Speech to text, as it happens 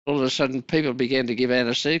All of a sudden, people began to give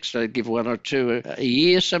anaesthetics. They'd give one or two a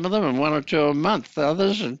year, some of them, and one or two a month,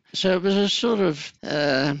 others. And so it was a sort of,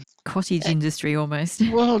 Cottage industry almost.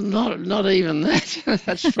 well, not even that.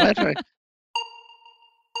 That's flattering.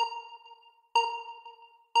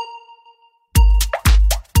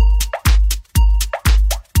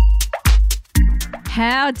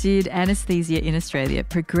 How did anaesthesia in Australia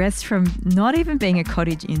progress from not even being a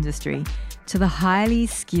cottage industry to the highly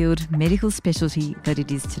skilled medical specialty that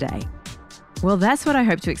it is today? Well, that's what I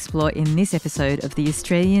hope to explore in this episode of the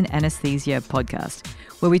Australian Anaesthesia podcast,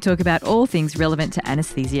 where we talk about all things relevant to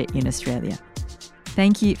anaesthesia in Australia.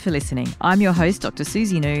 Thank you for listening. I'm your host, Dr.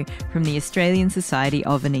 Susie New, from the Australian Society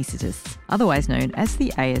of Anaesthetists, otherwise known as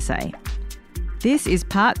the ASA. This is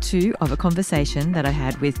part 2 of a conversation that I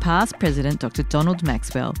had with past President Dr. Donald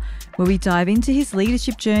Maxwell, where we dive into his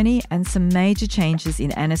leadership journey and some major changes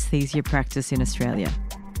in anaesthesia practice in Australia.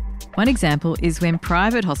 One example is when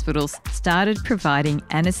private hospitals started providing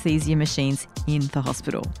anaesthesia machines in the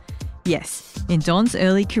hospital. Yes, in Don's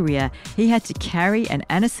early career, he had to carry an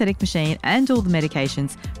anaesthetic machine and all the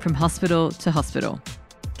medications from hospital to hospital.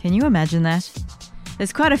 Can you imagine that?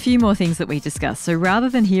 There's quite a few more things that we discuss, so rather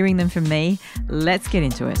than hearing them from me, let's get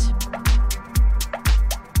into it.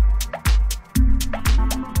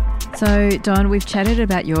 So, Don, we've chatted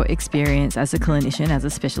about your experience as a clinician, as a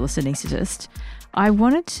specialist anaesthetist. I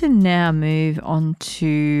wanted to now move on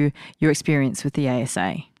to your experience with the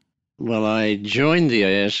ASA. Well, I joined the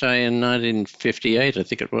ASA in 1958, I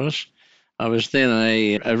think it was. I was then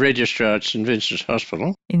a registrar at St Vincent's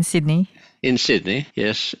Hospital. In Sydney? In Sydney,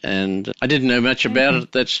 yes. And I didn't know much about it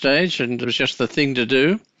at that stage, and it was just the thing to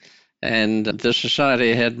do. And the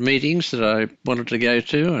society had meetings that I wanted to go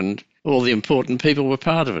to, and all the important people were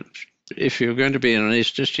part of it. If you were going to be an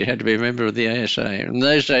anaesthetist, you had to be a member of the ASA. In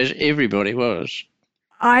those days, everybody was.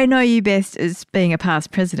 I know you best as being a past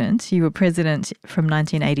president. You were president from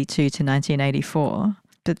 1982 to 1984,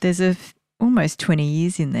 but there's almost 20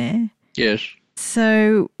 years in there. Yes.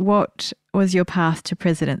 So what was your path to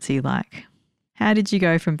presidency like? How did you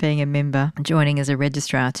go from being a member, joining as a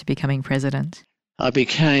registrar, to becoming president? I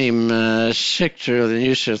became secretary of the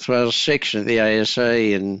New South Wales section of the ASA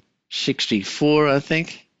in 64, I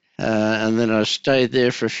think, and then I stayed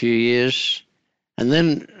there for a few years. And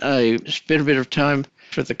then I spent a bit of time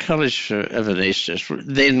with the College of Anaesthetists,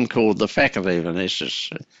 then called the Faculty of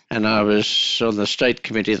Anaesthetists. And I was on the state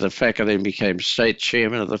committee of the faculty and became state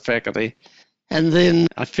chairman of the faculty. And then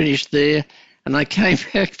I finished there and I came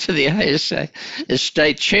back to the ASA as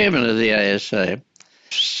state chairman of the ASA.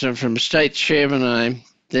 So from state chairman, I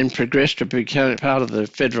then progressed to become part of the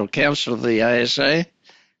Federal Council of the ASA.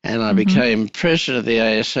 And I became president of the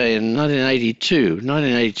ASA in 1982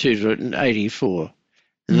 to 84.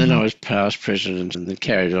 And then I was past president and then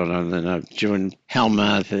carried on, and then I joined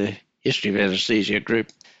HALMAR, the History of Anaesthesia group.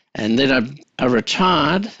 And then I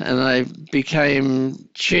retired and I became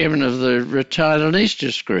chairman of the Retired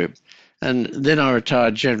Anaesthetists group. And then I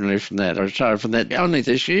retired generally from that. I retired from that only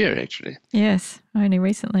this year, actually. Yes, only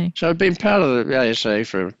recently. So I've been part of the ASA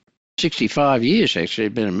for 65 years, actually,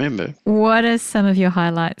 been a member. What are some of your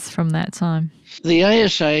highlights from that time? The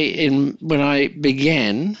ASA, when I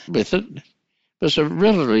began with it, was a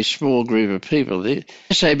relatively small group of people. The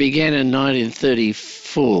ASA began in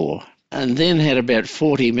 1934 and then had about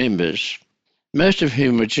 40 members, most of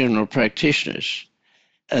whom were general practitioners.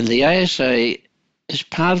 And the ASA, as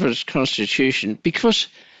part of its constitution, because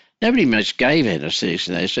nobody much gave anaesthetics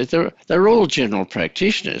in the ASA, they're all general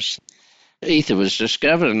practitioners. Ether was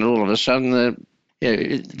discovered, and all of a sudden,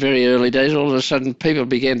 very early days, all of a sudden people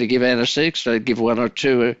began to give anaesthetics. They'd give one or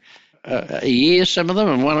two a year, some of them,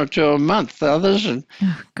 and one or two a month, others. And,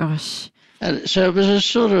 oh, gosh. And so it was a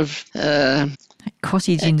sort of...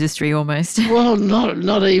 cottage industry almost. Well,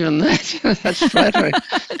 not even that. That's flattering.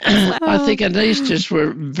 I think anaesthetists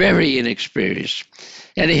were very inexperienced.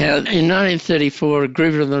 Anyhow, in 1934, a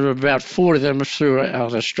group of them, about 40 of them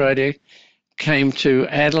throughout Australia, came to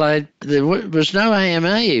Adelaide. There was no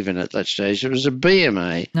AMA even at that stage. It was a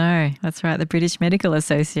BMA. No, that's right, the British Medical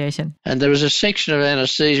Association. And there was a section of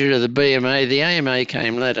anaesthesia of the BMA. The AMA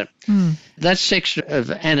came later. That section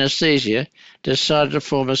of anaesthesia decided to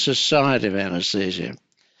form a society of anaesthesia.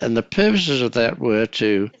 And the purposes of that were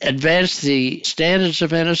to advance the standards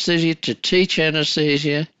of anaesthesia, to teach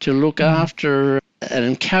anaesthesia, to look after and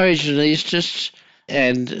encourage anaesthetists.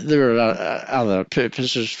 And there are other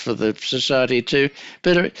purposes for the society too.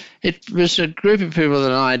 But it was a group of people with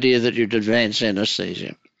an idea that you'd advance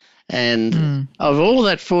anaesthesia. And of all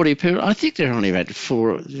that 40 people, I think there are only about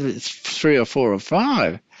 3 or 4 or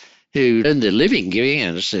 5 who earned their living giving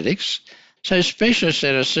anaesthetics. So specialist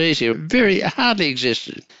anaesthesia hardly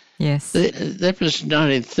existed. Yes. That was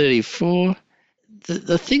 1934.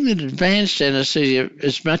 The thing that advanced anaesthesia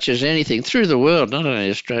as much as anything through the world, not only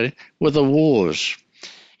Australia, were the wars.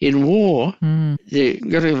 In war, you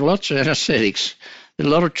got to have lots of anaesthetics. A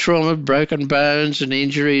lot of trauma, broken bones and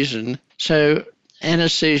injuries, and so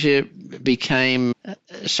anaesthesia became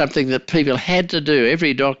something that people had to do.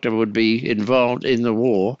 Every doctor would be involved in the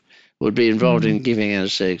war, would be involved in giving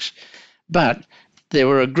anaesthetics. But there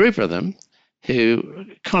were a group of them who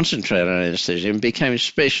concentrated on anaesthesia and became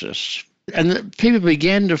specialists. And people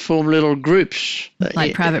began to form little groups.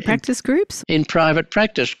 Like private practice groups? In private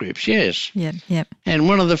practice groups, yes. Yep. And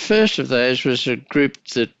one of the first of those was a group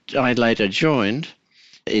that I later joined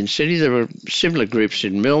in Sydney. There were similar groups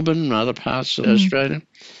in Melbourne and other parts of Australia.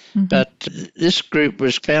 But this group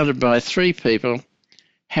was founded by three people,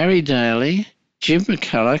 Harry Daly, Jim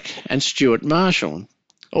McCulloch and Stuart Marshall,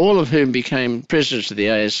 all of whom became presidents of the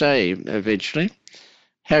ASA eventually.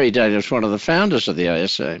 Harry Daly was one of the founders of the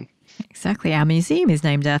ASA. Exactly. Our museum is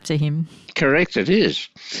named after him. Correct, it is.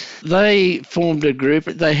 They formed a group.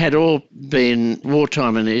 They had all been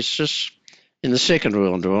wartime anaesthetists in the Second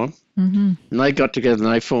World War, and they got together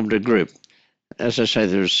and they formed a group. As I say,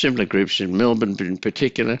 there were similar groups in Melbourne in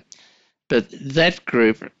particular, but that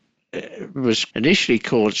group was initially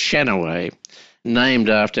called Shanaway, named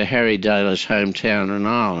after Harry Daly's hometown in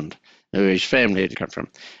Ireland, where his family had come from.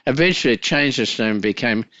 Eventually it changed its name and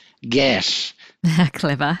became GAS.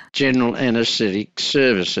 Clever. General Anaesthetic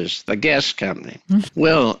Services, the gas company.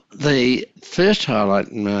 Well, the first highlight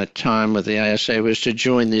in my time with the ASA was to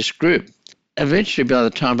join this group. Eventually, by the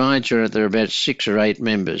time I joined, there were about 6 or 8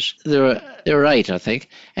 members. There were 8, I think,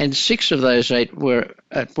 and 6 of those 8 were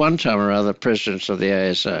at one time or other presidents of the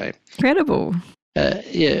ASA. Incredible.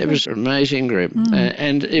 It was an amazing group,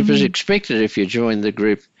 and it was expected if you joined the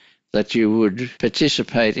group that you would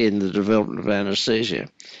participate in the development of anaesthesia.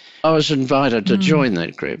 I was invited to join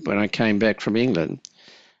that group when I came back from England,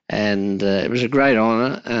 and it was a great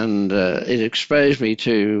honour, and it exposed me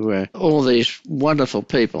to all these wonderful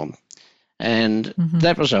people, and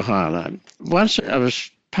that was a highlight. Once I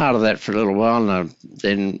was part of that for a little while, and I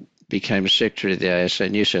then became secretary of the ASA,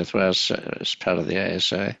 New South Wales, as part of the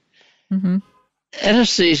ASA.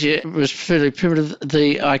 Anaesthesia was fairly primitive.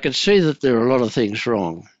 I could see that there were a lot of things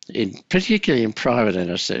wrong, particularly in private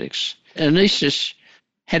anaesthetics. Anaesthetists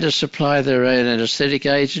had to supply their own anaesthetic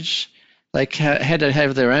agents. They had to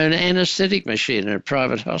have their own anaesthetic machine in a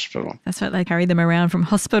private hospital. That's right, they carried them around from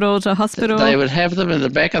hospital to hospital. They would have them in the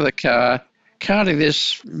back of the car, carting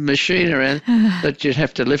this machine around that you'd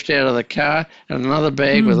have to lift out of the car, and another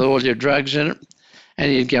bag with all your drugs in it,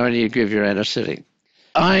 and you'd go and you'd give your anaesthetic.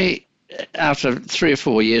 I, after 3 or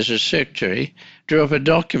 4 years as secretary, drew up a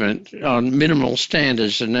document on minimal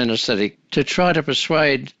standards in anaesthetic to try to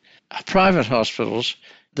persuade private hospitals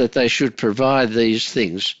that they should provide these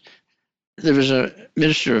things. There was a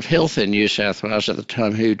Minister of Health in New South Wales at the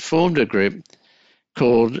time who'd formed a group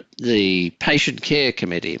called the Patient Care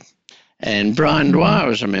Committee, and Brian Dwyer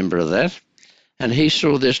was a member of that, and he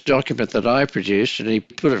saw this document that I produced and he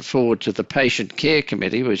put it forward to the Patient Care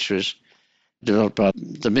Committee, which was developed by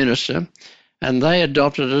the Minister, and they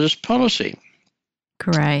adopted it as policy.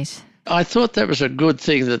 Great. I thought that was a good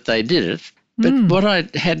thing that they did it. But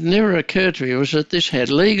what had never occurred to me was that this had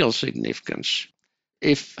legal significance.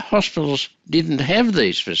 If hospitals didn't have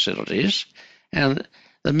these facilities and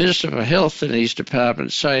the Minister for Health and his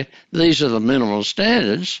department say these are the minimal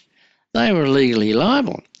standards, they were legally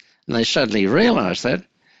liable. And they suddenly realised that.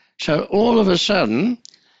 So all of a sudden,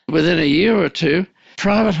 within a year or two,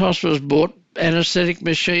 private hospitals bought anaesthetic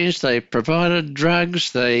machines, they provided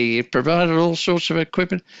drugs, they provided all sorts of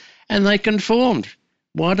equipment, and they conformed.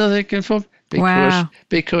 Why do they conform?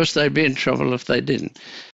 Because they'd be in trouble if they didn't.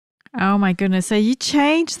 Oh, my goodness. So you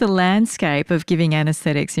changed the landscape of giving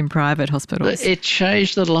anaesthetics in private hospitals. It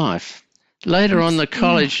changed the life. Later on, the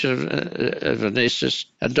College of Anaesthetists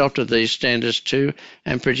adopted these standards too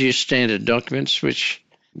and produced standard documents, which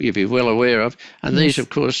you'd be well aware of. And these, of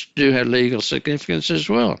course, do have legal significance as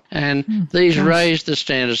well. And these raised the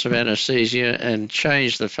standards of anaesthesia and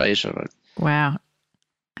changed the face of it. Wow.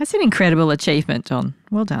 That's an incredible achievement, John.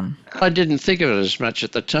 Well done. I didn't think of it as much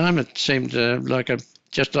at the time. It seemed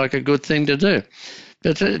just like a good thing to do.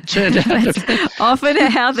 But it turned out to be often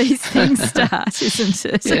how these things start, isn't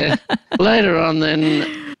it? Yeah. Later on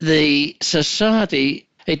then, the society,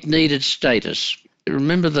 it needed status.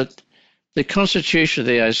 Remember that the Constitution of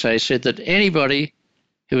the ASA said that anybody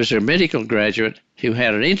who was a medical graduate who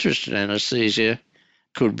had an interest in anaesthesia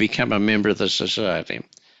could become a member of the society.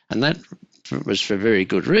 And that was for very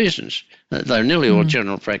good reasons. They're nearly all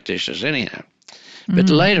general practitioners anyhow. But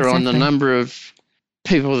later on, the number of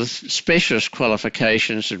people with specialist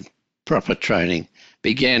qualifications and proper training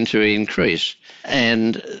began to increase.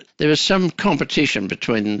 And there was some competition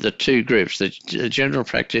between the two groups, the general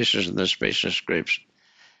practitioners and the specialist groups,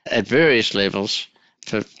 at various levels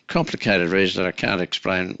for complicated reasons that I can't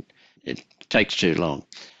explain. It takes too long.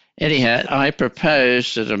 Anyhow, I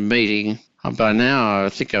proposed at a meeting, by now I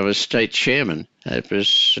think I was state chairman, it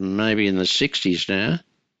was maybe in the 60s now,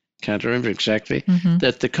 can't remember exactly,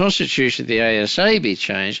 that the constitution of the ASA be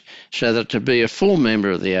changed so that to be a full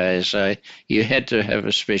member of the ASA, you had to have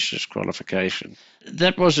a specialist qualification.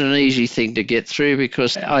 That wasn't an easy thing to get through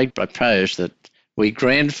because I proposed that we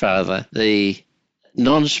grandfather the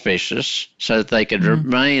non-specialists so that they could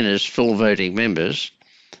remain as full voting members,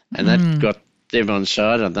 and that got them on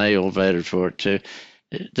side, and they all voted for it too.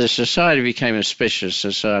 The society became a specialist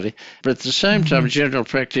society, but at the same time, general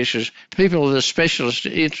practitioners, people with a specialist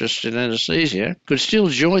interest in anaesthesia, could still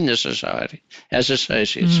join the society as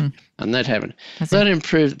associates, and that happened. That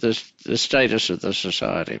improved the status of the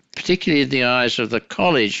society, particularly in the eyes of the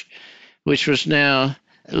college, which was now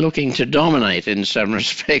looking to dominate in some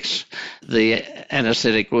respects the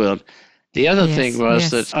anaesthetic world. The other thing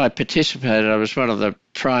was that I participated, I was one of the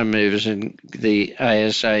prime movers in the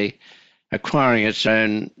ASA acquiring its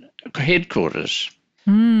own headquarters.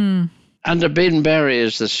 Under Ben Barry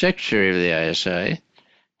as the secretary of the ASA,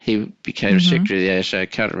 he became secretary of the ASA, I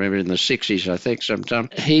can't remember, in the 60s, I think, sometime.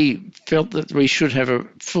 He felt that we should have a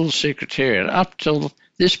full secretariat. Up till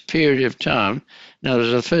this period of time, now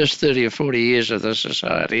there's the first 30 or 40 years of the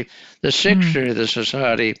society, the secretary of the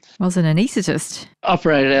society was an anaesthetist.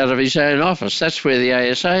 Operated out of his own office. That's where the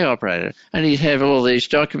ASA operated. And he'd have all these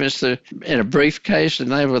documents in a briefcase,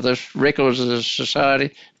 and they were the records of the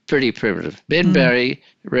society. Pretty primitive. Ben Barry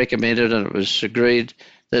recommended, and it was agreed,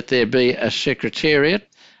 that there be a secretariat,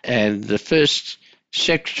 and the first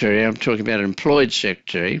secretary, I'm talking about an employed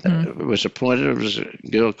secretary, was appointed. It was a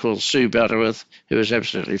girl called Sue Butterworth, who was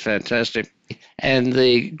absolutely fantastic. And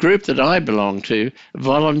the group that I belonged to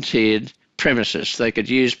volunteered premises. They could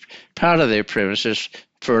use part of their premises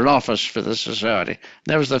for an office for the society.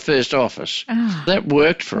 That was the first office. That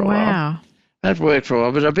worked for a while. That worked for a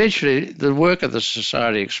while, but eventually the work of the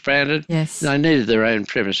society expanded. They needed their own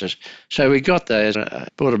premises. So we got those,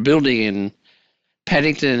 bought a building in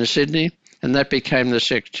Paddington in Sydney, and that became the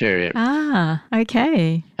secretariat.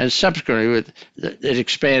 Okay. And subsequently, it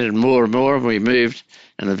expanded more and more, and we moved,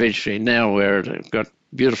 and eventually now we've got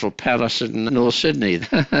beautiful palace in North Sydney.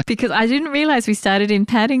 Because I didn't realise we started in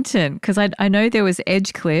Paddington, because I know there was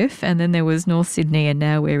Edgecliff, and then there was North Sydney, and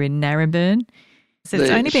now we're in Narembeen. So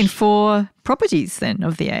it's only been 4 properties then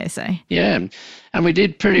of the ASA. Yeah, and we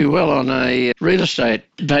did pretty well on a real estate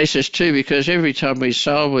basis too, because every time we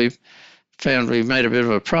sold, we found we made a bit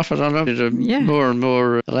of a profit on them. More and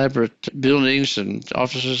more elaborate buildings and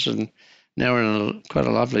offices, and now we're in quite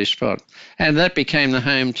a lovely spot. And that became the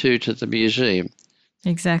home too to the museum.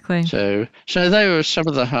 Exactly. So they were some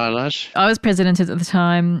of the highlights. I was president at the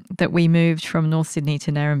time that we moved from North Sydney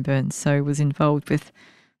to Narembeen, so was involved with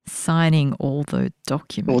signing all the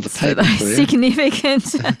documents. All the papers. Significant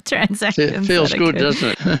transactions. It feels good,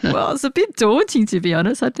 doesn't it? Well, it's a bit daunting, to be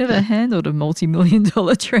honest. I'd never handled a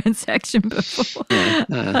multi-million-dollar transaction before.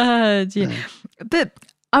 But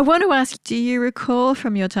I want to ask, do you recall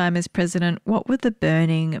from your time as president, what were the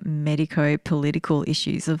burning medico-political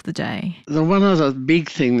issues of the day? The one other big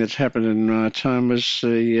thing that's happened in my time was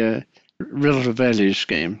the relative value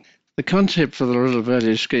scheme. The concept for the relative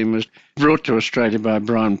value scheme was brought to Australia by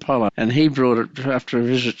Brian Pollard, and he brought it after a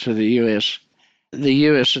visit to the US. The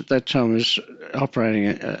US at that time was operating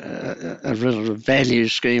a relative value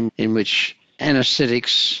scheme in which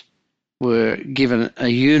anaesthetics were given a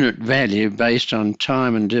unit value based on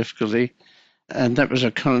time and difficulty, and that was a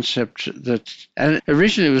concept that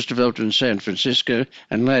originally was developed in San Francisco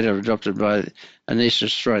and later adopted by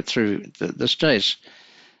anaesthetists right through the States.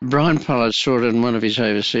 Brian Pollard saw it in one of his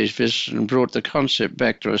overseas visits and brought the concept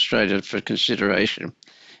back to Australia for consideration.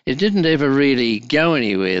 It didn't ever really go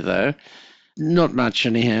anywhere, though, not much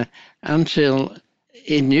anyhow, until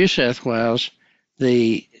in New South Wales,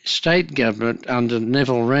 the state government under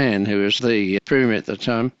Neville Wran, who was the Premier at the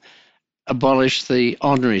time, abolished the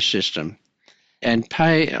honorary system and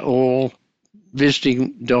pay all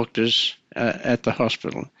visiting doctors at the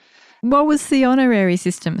hospital. What was the honorary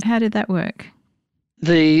system? How did that work?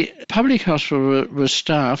 The public hospital was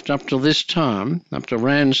staffed up to this time, up to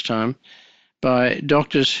Wran's time, by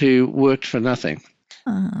doctors who worked for nothing.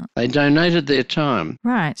 They donated their time.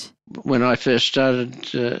 Right. When I first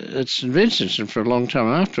started at St Vincent's, and for a long time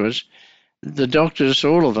afterwards, the doctors,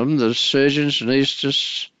 all of them, the surgeons,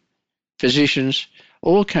 anaesthetists, physicians,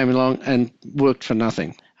 all came along and worked for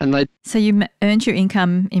nothing. And So you earned your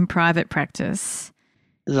income in private practice.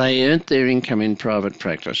 they earned their income in private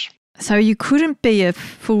practice. So you couldn't be a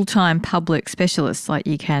full-time public specialist like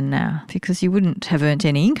you can now because you wouldn't have earned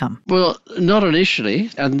any income. Well, not initially.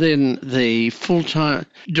 And then the full-time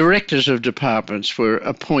directors of departments were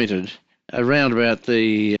appointed around about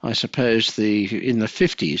in the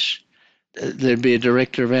 50s. There'd be a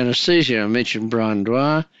director of anaesthesia. I mentioned Brian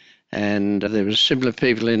Dwyer, and there were similar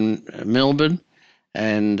people in Melbourne,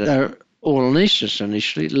 and they were all anaesthetists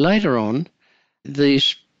initially. Later on,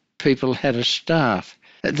 these people had a staff.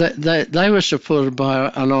 They were supported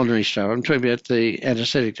by an honorary staff. I'm talking about the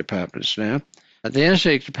anaesthetic departments now. The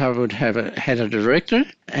anaesthetic department had a director,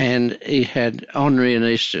 and he had honorary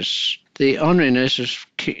anaesthetists. The honorary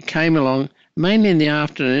anaesthetists came along mainly in the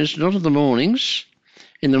afternoons, not in the mornings.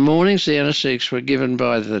 In the mornings, the anaesthetics were given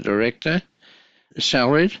by the director,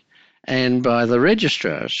 salaried, and by the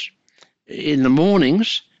registrars. In the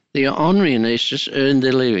mornings, the honorary anaesthetists earned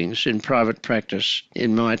their livings in private practice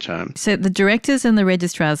in my time. So the directors and the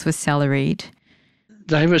registrars were salaried?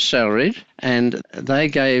 They were salaried, and they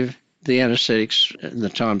gave the anaesthetics in the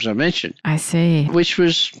times I mentioned. I see. Which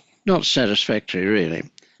was not satisfactory, really.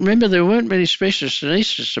 Remember, there weren't many specialist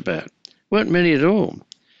anaesthetists about. Weren't many at all.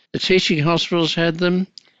 The teaching hospitals had them.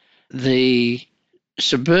 The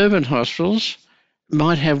suburban hospitals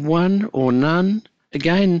might have one or none.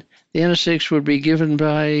 Again, the anaesthetics would be given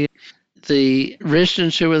by the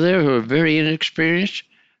residents who were there, who were very inexperienced,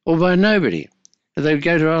 or by nobody. They would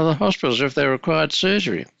go to other hospitals if they required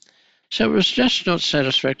surgery. So it was just not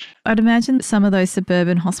satisfactory. I'd imagine some of those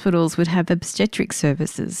suburban hospitals would have obstetric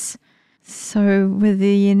services. So were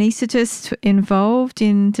the anaesthetists involved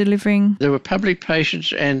in delivering? There were public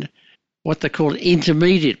patients and what they called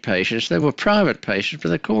intermediate patients. They were private patients, but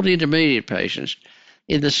they're called intermediate patients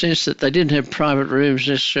in the sense that they didn't have private rooms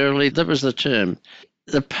necessarily. That was the term.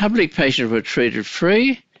 The public patients were treated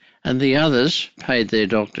free and the others paid their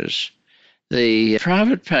doctors. The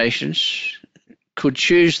private patients could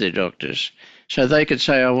choose their doctors. So they could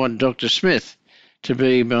say, I want Dr. Smith to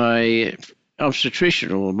be my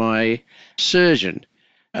obstetrician or my surgeon.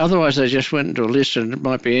 Otherwise, they just went into a list and it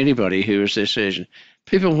might be anybody who was their surgeon.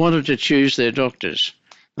 People wanted to choose their doctors,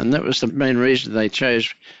 and that was the main reason they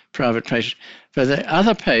chose private patients. For the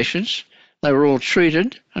other patients, they were all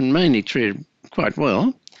treated, and mainly treated quite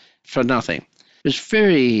well, for nothing. It was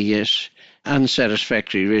very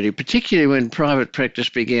unsatisfactory, really, particularly when private practice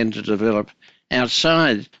began to develop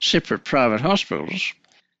outside separate private hospitals,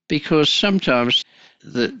 because sometimes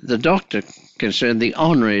the doctor concerned, the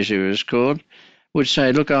honorary as he was called, would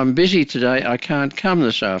say, look, I'm busy today, I can't come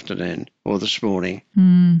this afternoon or this morning.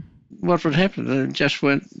 What would happen? They just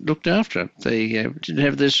weren't looked after. They didn't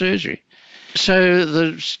have their surgery. So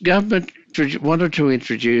the government wanted to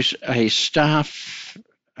introduce a staff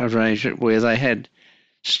arrangement where they had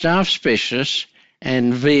staff specialists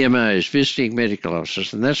and VMOs, visiting medical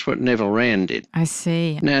officers, and that's what Neville Wran did. I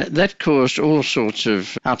see. Now, that caused all sorts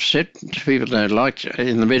of upset. People don't like,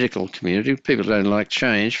 in the medical community, people don't like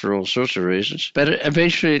change for all sorts of reasons. But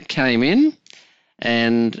eventually it came in,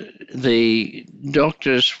 and the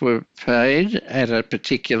doctors were paid at a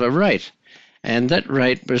particular rate. And that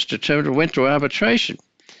rate was determined, it went to arbitration.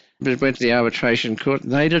 It went to the arbitration court,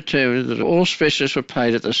 and they determined that all specialists were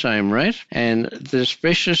paid at the same rate, and the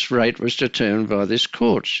specialist rate was determined by this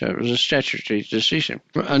court. So it was a statutory decision.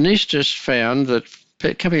 Anaesthetists found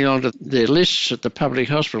that coming onto their lists at the public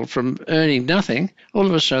hospital from earning nothing, all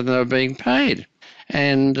of a sudden they were being paid,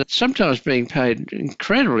 and sometimes being paid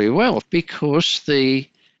incredibly well because the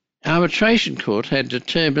arbitration court had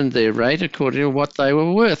determined their rate according to what they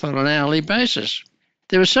were worth on an hourly basis.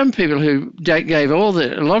 There were some people who gave a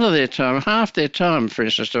lot of their time, half their time, for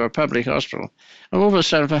instance, to a public hospital, and all of a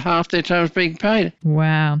sudden for half their time was being paid.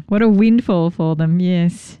 Wow, what a windfall for them,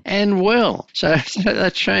 yes. And well, so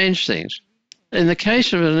that changed things. In the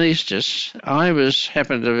case of anaesthetists, I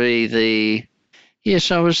happened to be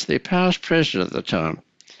I was the past president at the time,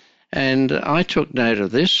 and I took note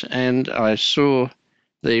of this, and I saw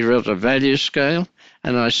the relative value scale,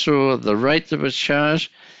 and I saw the rate that was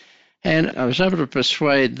charged, and I was able to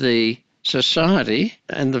persuade the society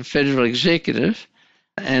and the federal executive,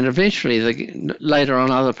 and eventually later on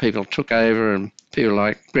other people took over, and people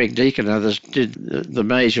like Greg Deacon and others did the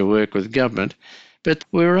major work with government. But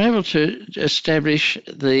we were able to establish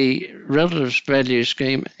the relative value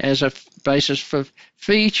scheme as a basis for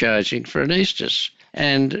fee charging for anaesthetists.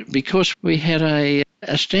 And because we had a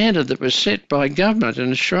standard that was set by government and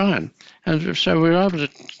enshrined, and so we were able to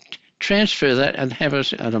transfer that and have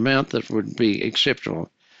an amount that would be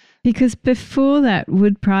acceptable. Because before that,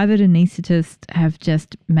 would private anaesthetists have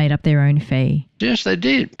just made up their own fee? Yes, they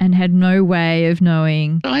did. And had no way of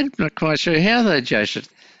knowing? I'm not quite sure how they judged it.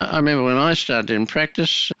 I remember when I started in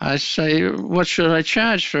practice, I say, what should I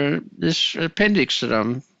charge for this appendix that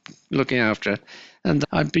I'm looking after? And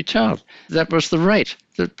I'd be told that was the rate.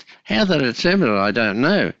 How they determined it, I don't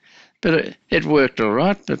know. But it worked all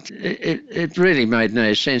right, but it really made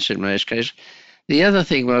no sense in most cases. The other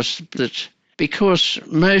thing was that because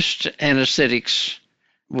most anaesthetics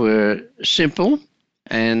were simple,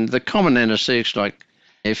 and the common anaesthetics, like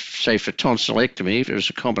say for tonsillectomy, if it was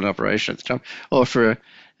a common operation at the time, or for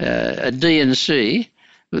a DNC,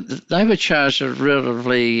 they were charged at a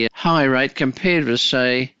relatively high rate compared with,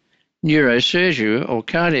 say, neurosurgery or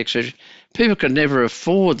cardiac surgery. People could never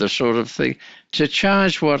afford the sort of thing. To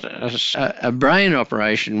charge what a brain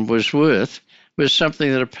operation was worth was something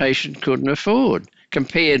that a patient couldn't afford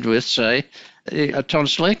compared with, say, a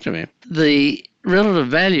tonsillectomy. The relative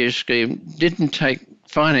value scheme didn't take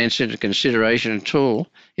finance into consideration at all.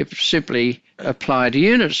 It simply applied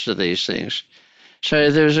units to these things. So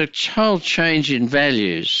there was a whole change in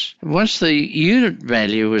values. Once the unit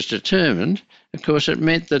value was determined, of course, it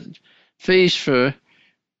meant that fees for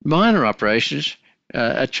minor operations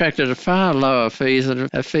attracted a far lower fee than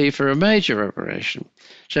a fee for a major operation.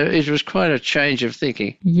 So it was quite a change of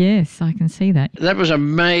thinking. Yes, I can see that. That was a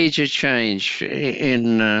major change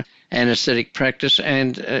in anaesthetic practice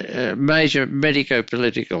and a major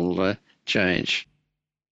medico-political change.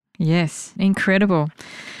 Yes, incredible.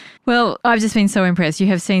 Well, I've just been so impressed. You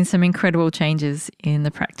have seen some incredible changes in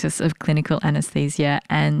the practice of clinical anaesthesia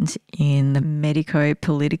and in the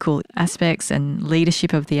medico-political aspects and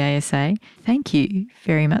leadership of the ASA. Thank you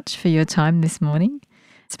very much for your time this morning.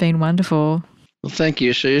 It's been wonderful. Well, thank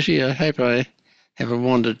you, Susie. I hope I haven't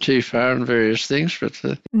wandered too far on various things, but...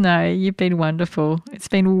 No, you've been wonderful. It's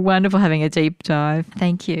been wonderful having a deep dive.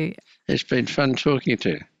 Thank you. It's been fun talking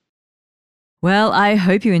to you. Well, I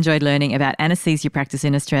hope you enjoyed learning about anaesthesia practice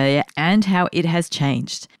in Australia and how it has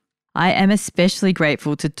changed. I am especially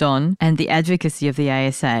grateful to Don and the advocacy of the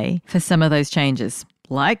ASA for some of those changes,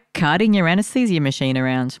 like carting your anaesthesia machine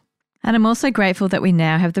around. And I'm also grateful that we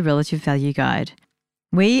now have the Relative Value Guide.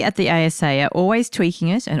 We at the ASA are always tweaking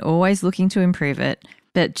it and always looking to improve it,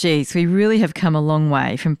 but geez, we really have come a long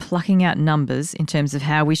way from plucking out numbers in terms of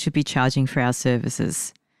how we should be charging for our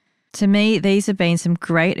services. To me, these have been some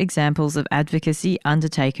great examples of advocacy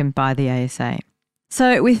undertaken by the ASA.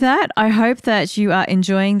 So with that, I hope that you are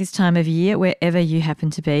enjoying this time of year wherever you happen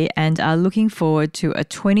to be and are looking forward to a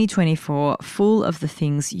 2024 full of the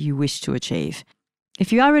things you wish to achieve.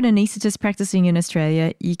 If you are an anaesthetist practicing in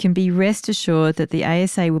Australia, you can be rest assured that the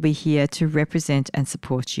ASA will be here to represent and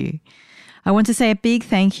support you. I want to say a big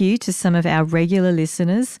thank you to some of our regular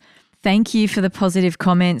listeners. Thank you for the positive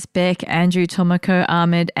comments, Beck, Andrew, Tomoko,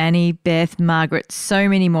 Ahmed, Annie, Beth, Margaret, so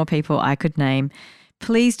many more people I could name.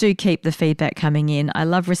 Please do keep the feedback coming in. I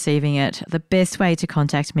love receiving it. The best way to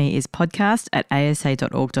contact me is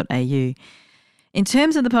podcast@asa.org.au. In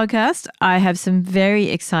terms of the podcast, I have some very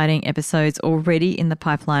exciting episodes already in the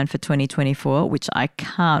pipeline for 2024, which I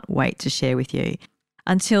can't wait to share with you.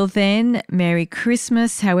 Until then, Merry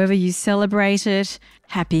Christmas, however you celebrate it.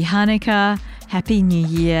 Happy Hanukkah, Happy New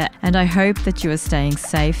Year, and I hope that you are staying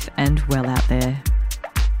safe and well out there.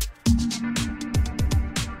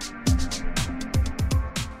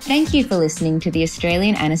 Thank you for listening to the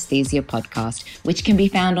Australian Anaesthesia Podcast, which can be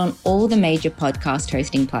found on all the major podcast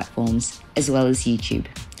hosting platforms, as well as YouTube.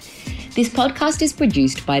 This podcast is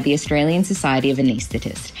produced by the Australian Society of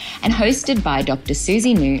Anaesthetists and hosted by Dr.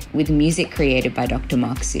 Susie New with music created by Dr.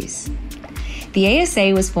 Mark Seuss. The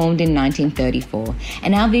ASA was formed in 1934,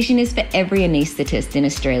 and our vision is for every anaesthetist in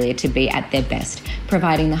Australia to be at their best,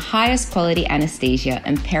 providing the highest quality anaesthesia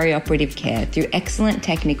and perioperative care through excellent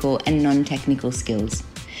technical and non-technical skills.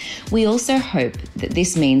 We also hope that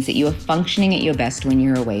this means that you are functioning at your best when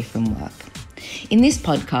you're away from work. In this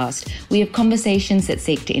podcast, we have conversations that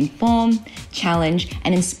seek to inform, challenge,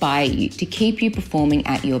 and inspire you to keep you performing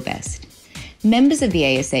at your best. Members of the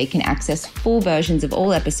ASA can access full versions of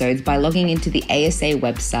all episodes by logging into the ASA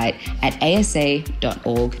website at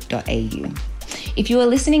asa.org.au. If you are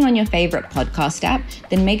listening on your favourite podcast app,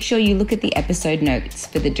 then make sure you look at the episode notes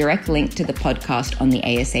for the direct link to the podcast on the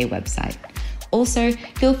ASA website. Also,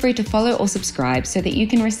 feel free to follow or subscribe so that you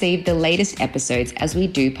can receive the latest episodes as we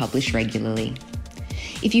do publish regularly.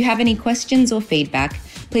 If you have any questions or feedback,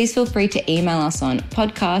 please feel free to email us on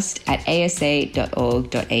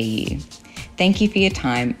podcast@asa.org.au. Thank you for your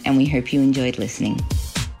time, and we hope you enjoyed listening.